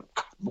me every time.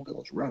 God, look at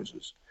those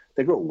roses.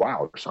 They grow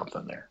wild or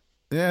something there.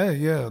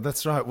 Yeah,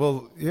 that's right.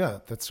 Well, yeah,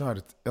 that's right.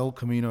 It's El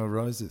Camino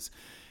Roses.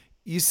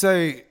 You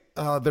say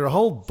there are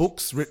whole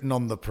books written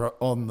on the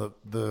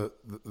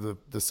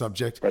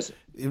subject.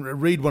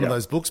 Read one of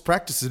those books,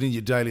 practice it in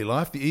your daily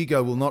life. The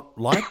ego will not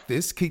like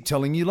this, keep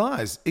telling you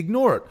lies.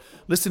 Ignore it.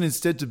 Listen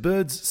instead to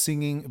birds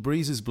singing,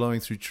 breezes blowing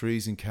through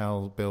trees and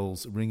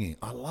cowbells ringing.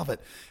 I love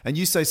it. And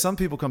you say some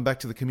people come back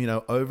to the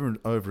Camino over and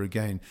over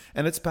again,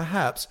 and it's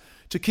perhaps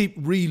to keep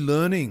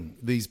relearning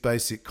these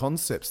basic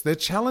concepts. They're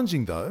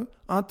challenging though,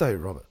 aren't they,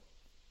 Robert?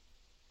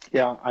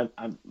 Yeah,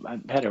 I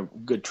had a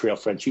good trail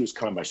friend. She was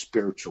kind of my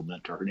spiritual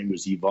mentor. Her name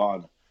was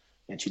Yvonne,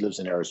 and she lives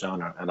in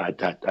Arizona. And I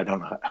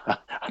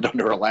don't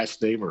know her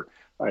last name or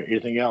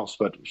anything else,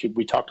 but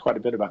we talked quite a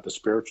bit about the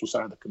spiritual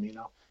side of the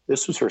Camino.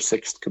 This was her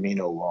 6th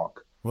Camino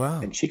walk.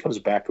 Wow! And she comes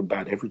back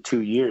about every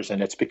 2 years,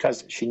 and it's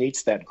because she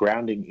needs that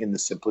grounding in the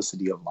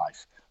simplicity of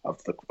life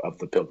of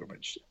the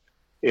pilgrimage.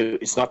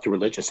 It's not the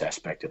religious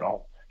aspect at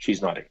all.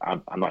 She's not.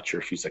 I'm not sure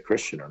if she's a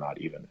Christian or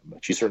not even.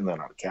 But she's certainly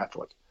not a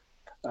Catholic.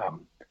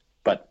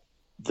 But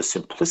the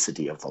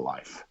simplicity of the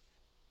life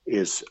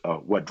is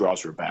what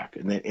draws her back,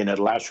 and it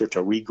allows her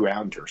to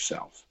reground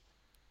herself,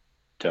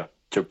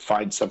 to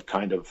find some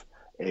kind of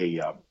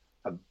a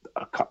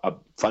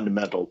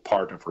fundamental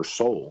part of her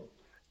soul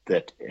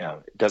that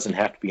doesn't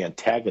have to be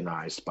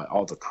antagonized by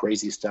all the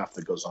crazy stuff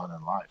that goes on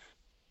in life.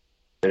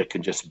 That it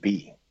can just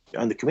be.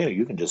 On the Camino,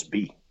 you can just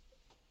be.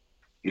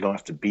 You don't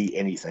have to be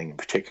anything in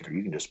particular.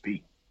 You can just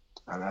be,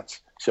 and that's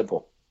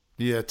simple.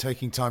 Yeah,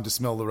 taking time to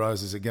smell the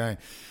roses again.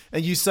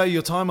 And you say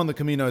your time on the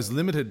Camino is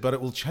limited, but it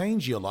will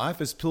change your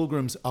life. As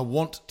pilgrims are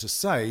wont to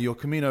say, your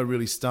Camino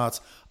really starts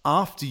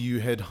after you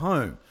head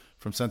home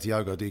from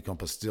Santiago de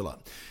Compostela.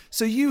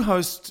 So you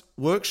host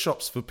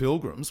workshops for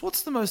pilgrims.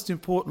 What's the most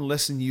important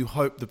lesson you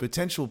hope the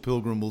potential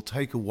pilgrim will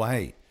take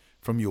away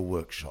from your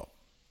workshop?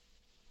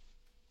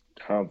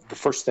 The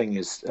first thing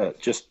is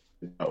just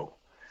know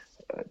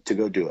to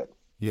go do it.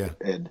 Yeah.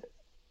 And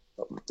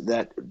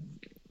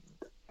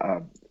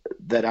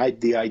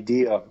the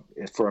idea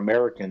for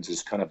Americans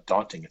is kind of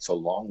daunting. It's a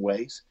long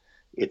ways.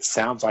 It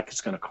sounds like it's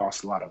going to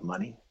cost a lot of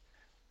money.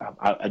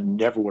 I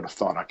never would have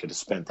thought I could have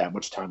spent that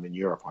much time in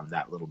Europe on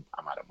that little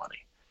amount of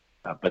money.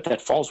 But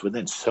that falls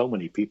within so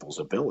many people's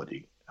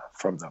ability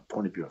from the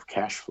point of view of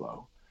cash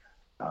flow.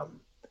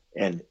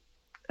 And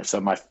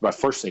so my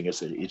first thing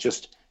is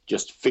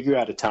just figure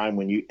out a time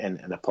when you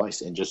and a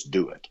place and just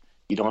do it.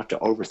 You don't have to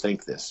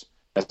overthink this.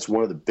 That's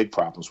one of the big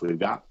problems we've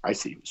got. I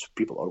see is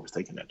people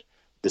overthinking it.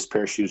 This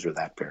pair of shoes or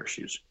that pair of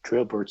shoes.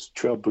 Trail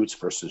boots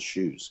versus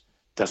shoes.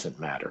 Doesn't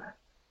matter.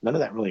 None of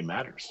that really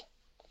matters.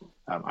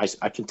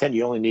 I contend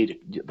you only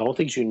need the only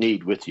things you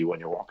need with you when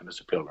you're walking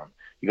as a pilgrim.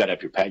 You got to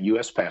have your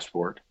U.S.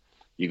 passport.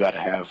 You got to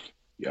have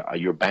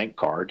your bank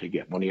card to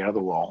get money out of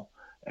the wall,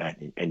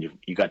 and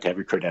you got to have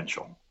your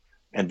credential.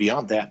 And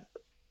beyond that,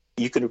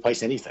 you can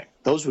replace anything.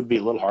 Those would be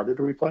a little harder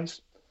to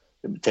replace.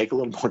 It would take a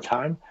little more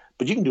time,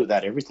 but you can do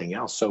that everything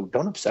else. So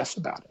don't obsess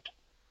about it,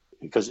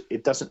 because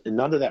it doesn't.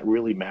 None of that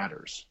really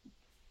matters.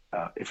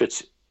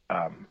 If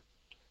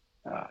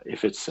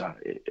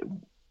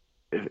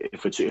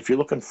you're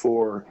looking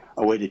for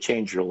a way to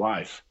change your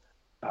life,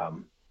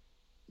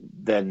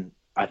 then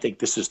I think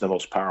this is the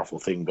most powerful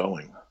thing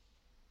going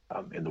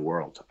in the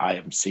world. I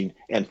haven't seen,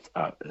 and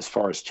as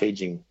far as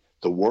changing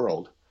the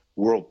world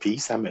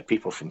peace, I met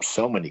people from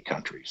so many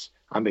countries.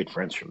 I made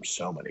friends from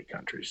so many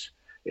countries.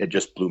 It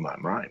just blew my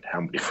mind how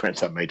many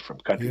friends I made from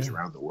countries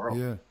around the world.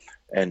 Yeah.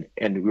 And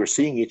we were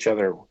seeing each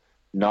other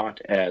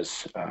not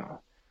as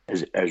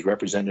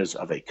representatives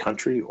of a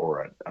country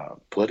or a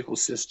political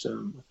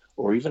system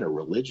or even a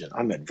religion.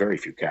 I met very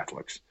few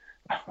Catholics.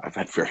 I've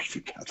had very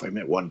few Catholics. I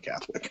met one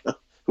Catholic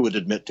who would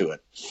admit to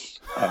it.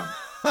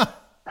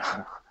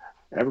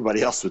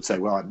 Everybody else would say,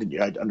 well, I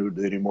don't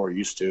do it anymore. I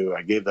used to.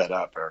 I gave that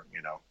up, or,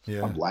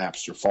 I'm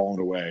lapsed or fallen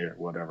away or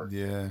whatever.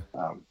 Yeah.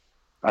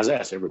 I was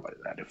asked everybody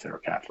that if they're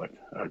Catholic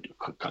or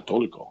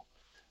Catholico.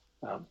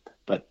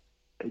 But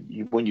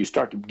when you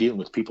start dealing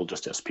with people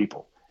just as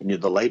people, and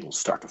the labels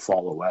start to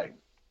fall away,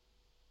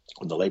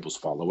 when the labels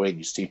fall away and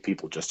you see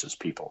people just as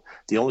people,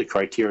 the only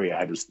criteria I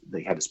had was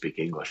they had to speak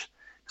English,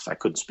 because I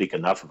couldn't speak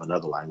enough of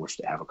another language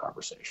to have a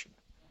conversation.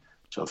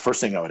 So the first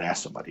thing I would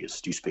ask somebody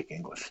is, do you speak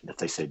English? And if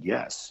they said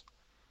yes,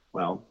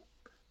 well,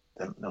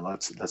 then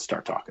let's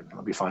start talking.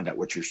 Let me find out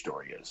what your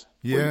story is.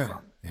 Where you're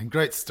from. And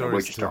great stories.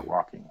 Where'd you start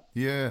walking?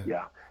 Yeah.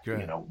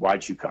 Great.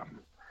 Why'd you come?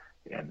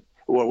 And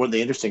one of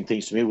the interesting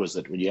things to me was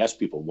that when you ask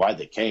people why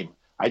they came,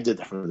 I did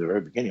that from the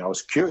very beginning. I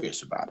was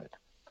curious about it.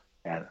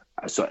 And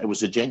so it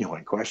was a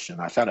genuine question.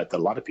 I found out that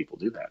a lot of people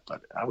do that,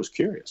 but I was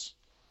curious.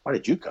 Why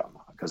did you come?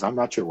 Because I'm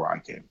not sure why I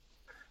came.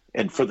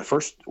 And for the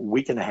first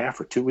week and a half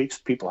or 2 weeks,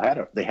 people had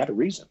a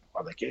reason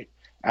why they came.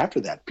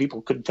 After that,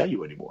 people couldn't tell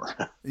you anymore.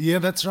 Yeah,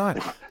 that's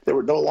right. They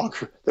were no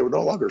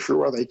longer sure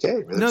why they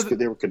came.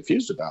 They were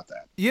confused about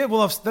that. Yeah,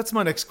 well, that's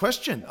my next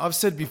question. I've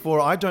said before,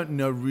 I don't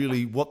know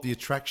really what the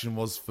attraction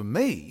was for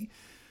me.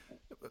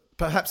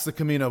 Perhaps the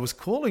Camino was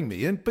calling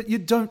me, but you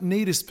don't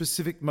need a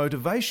specific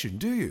motivation,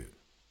 do you?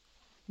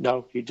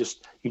 No, you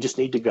just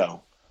need to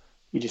go.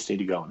 You just need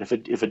to go. And if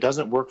it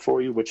doesn't work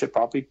for you, which it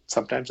probably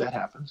sometimes that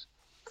happens,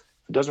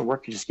 if it doesn't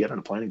work, you just get on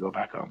a plane and go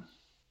back home.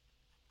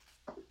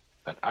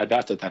 But I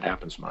doubt that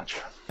happens much.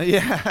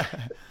 Yeah.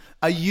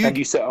 And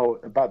you said,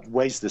 about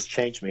ways this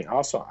changed me.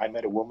 Also, I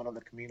met a woman on the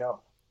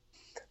Camino,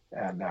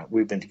 and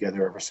we've been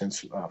together ever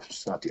since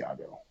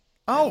Santiago.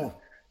 Oh. And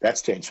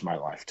that's changed my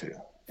life too.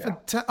 Yeah.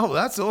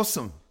 That's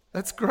awesome.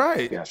 That's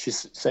great. Yeah,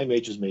 she's the same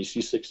age as me.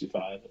 She's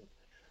 65.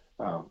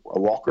 A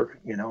walker,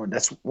 and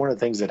that's one of the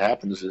things that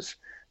happens is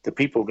the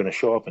people are going to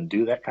show up and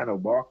do that kind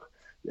of walk.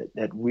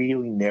 That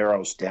really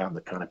narrows down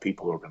the kind of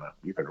people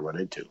you're going to run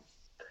into.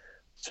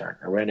 Sorry,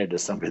 I ran into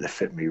somebody that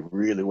fit me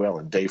really well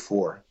in day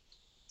 4.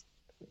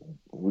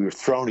 We were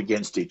thrown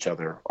against each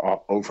other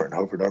over and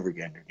over and over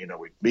again.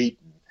 We'd meet,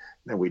 and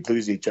then we'd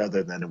lose each other,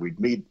 and then we'd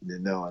meet,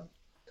 and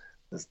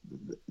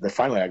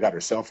finally I got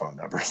her cell phone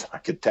number so I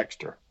could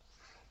text her.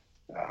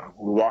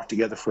 We walked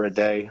together for a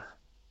day,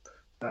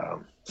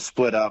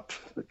 split up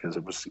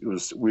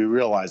because we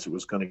realized it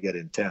was going to get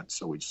intense,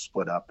 so we just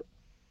split up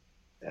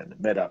and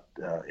met up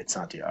at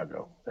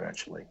Santiago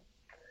eventually,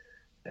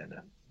 and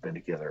been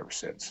together ever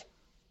since.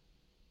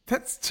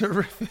 That's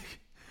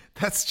terrific.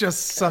 That's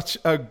just such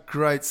a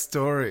great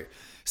story.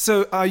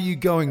 So are you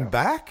going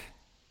back?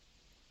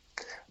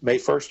 May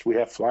 1st, we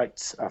have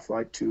a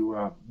flight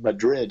to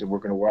Madrid, and we're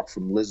going to walk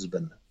from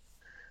Lisbon.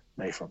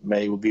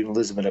 We'll be in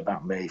Lisbon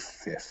about May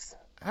 5th.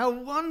 How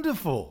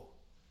wonderful.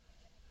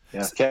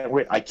 Yeah, I can't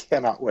wait. I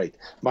cannot wait.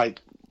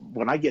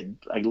 When I get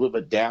a little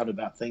bit down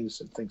about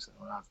things and things,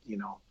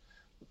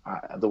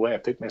 the way I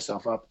pick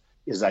myself up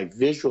is I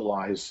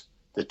visualize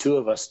the two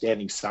of us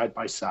standing side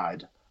by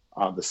side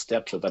on the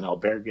steps of an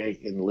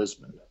albergue in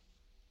Lisbon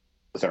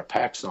with our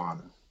packs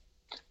on,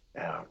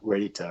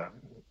 ready to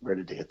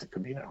hit the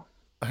Camino.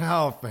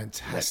 How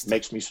fantastic. That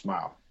makes me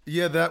smile.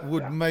 Yeah, that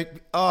would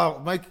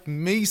make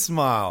me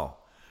smile.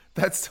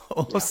 That's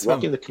awesome. Yeah,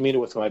 walking the Camino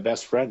with my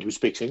best friend who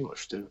speaks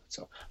English too.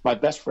 So my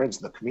best friends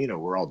in the Camino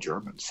were all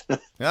Germans.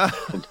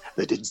 And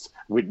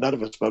none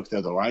of us spoke the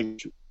other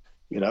language.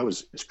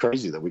 It's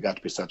crazy that we got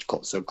to be so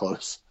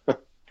close.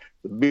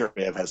 The beer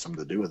may have had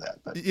something to do with that.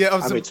 But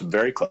I made some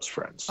very close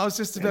friends. I was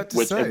just about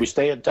to say. And we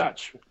stay in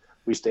touch.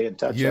 On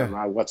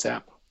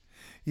WhatsApp.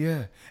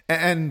 Yeah,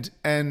 and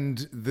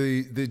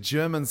the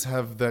Germans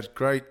have that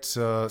great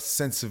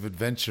sense of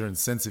adventure and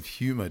sense of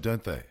humor,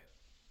 don't they?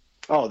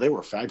 Oh, they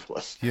were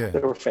fabulous. Yeah, they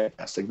were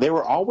fantastic. They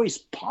were always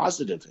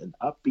positive and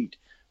upbeat.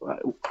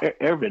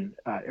 Erwin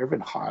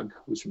Haag,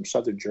 who's from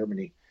southern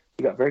Germany,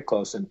 we got very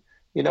close, and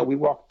we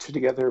walked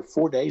together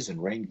 4 days in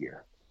rain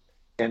gear,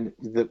 and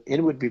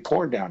it would be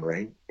pouring down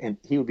rain, and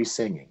he would be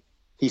singing.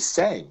 He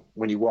sang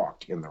when he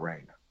walked in the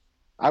rain.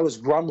 I was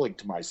grumbling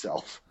to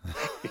myself,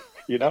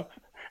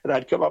 and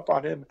I'd come up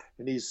on him,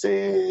 and he's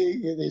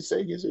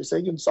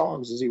singing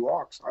songs as he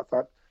walks. I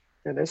thought,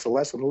 and there's a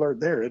lesson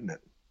learned there, isn't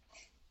it?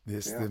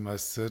 Yes, there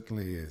most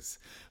certainly is.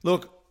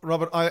 Look,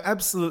 Robert, I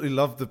absolutely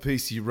love the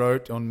piece you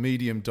wrote on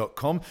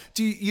medium.com.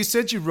 You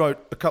said you wrote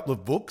a couple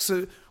of books.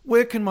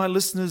 Where can my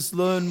listeners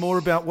learn more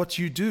about what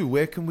you do?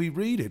 Where can we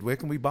read it? Where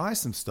can we buy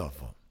some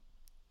stuff?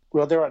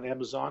 Well, they're on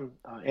Amazon,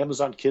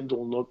 Amazon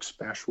Kindle, Nook,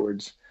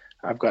 Smashwords.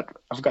 I've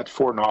got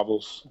 4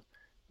 novels.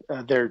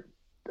 They're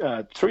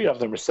three of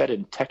them are set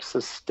in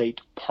Texas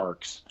state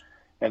parks,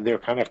 and they're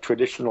kind of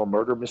traditional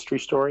murder mystery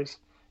stories.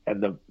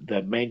 And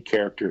the main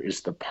character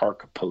is the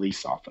park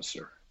police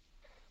officer.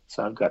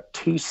 So I've got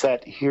two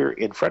set here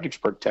in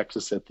Fredericksburg,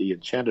 Texas, at the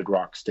Enchanted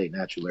Rock State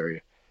Natural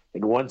Area,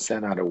 and one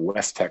sent out of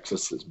West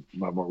Texas, is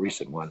my more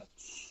recent one,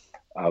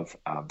 of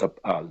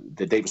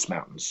the Davis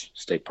Mountains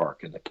State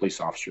Park, and the police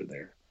officer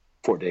there,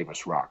 Fort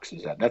Davis Rocks.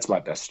 That's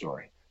my best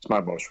story. It's my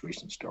most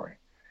recent story,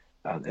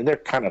 and they're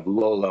kind of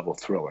low-level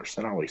thrillers.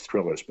 They're not only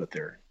thrillers, but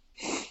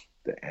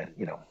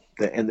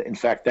and in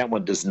fact, that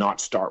one does not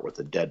start with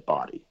a dead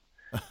body.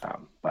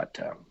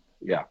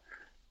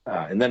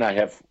 And then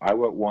I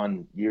wrote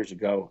one years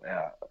ago.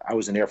 I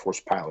was an Air Force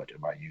pilot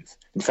in my youth.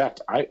 In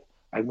fact, I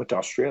went to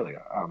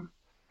Australia.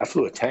 I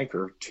flew a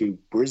tanker to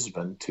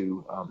Brisbane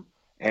to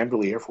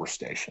Amberley Air Force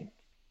Station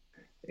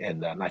in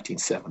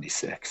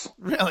 1976.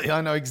 Really?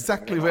 I know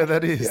exactly where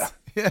that is.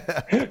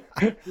 Yeah.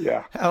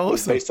 Yeah. How awesome. I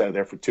was based out of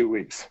there for 2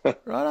 weeks. Right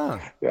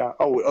on. Yeah.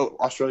 Oh,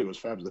 Australia was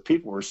fabulous. The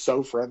people were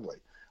so friendly.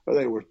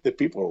 The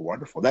people were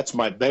wonderful. That's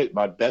my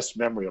best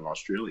memory of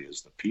Australia,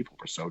 is the people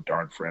were so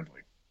darn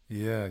friendly.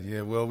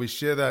 Yeah. Well, we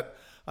share that,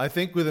 I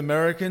think, with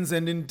Americans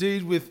and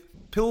indeed with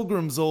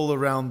pilgrims all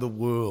around the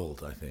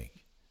world, I think.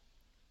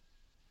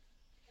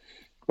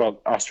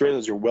 Well,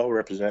 Australians are well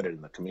represented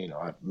in the Camino.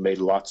 I've made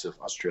lots of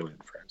Australian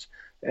friends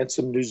and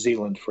some New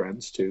Zealand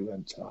friends too.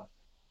 And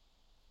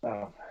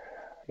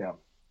yeah.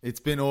 It's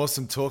been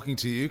awesome talking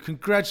to you.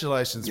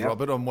 Congratulations,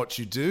 Robert, on what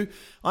you do.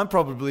 I'm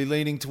probably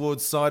leaning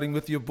towards siding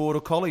with your border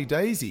collie,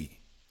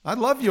 Daisy. I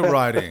love your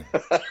writing.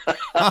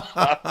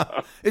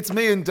 It's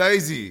me and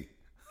Daisy.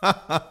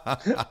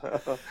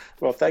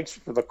 Well, thanks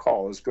for the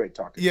call. It was great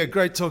talking to you. Yeah,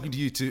 great talking to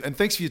you too. And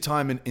thanks for your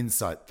time and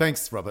insight.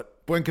 Thanks, Robert.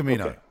 Buen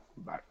camino. Okay.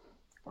 Bye.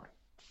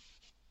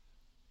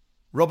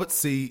 Robert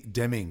C.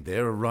 Deming,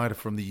 there, a writer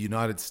from the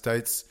United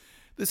States,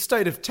 the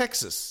state of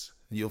Texas.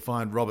 You'll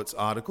find Robert's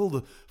article,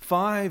 The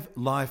 5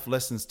 Life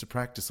Lessons to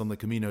Practice on the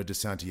Camino de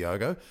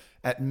Santiago,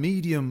 at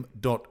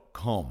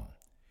medium.com.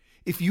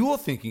 If you're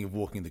thinking of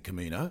walking the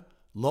Camino,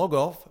 log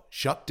off,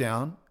 shut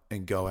down,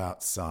 and go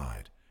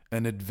outside.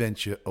 An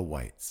adventure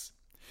awaits.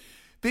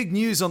 Big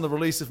news on the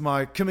release of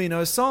my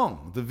Camino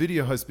song. The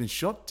video has been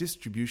shot,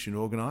 distribution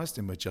organised,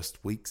 and we're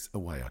just weeks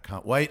away. I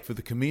can't wait for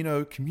the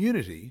Camino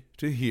community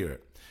to hear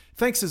it.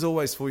 Thanks as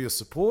always for your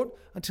support.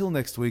 Until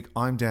next week,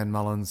 I'm Dan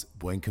Mullins.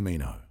 Buen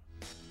Camino.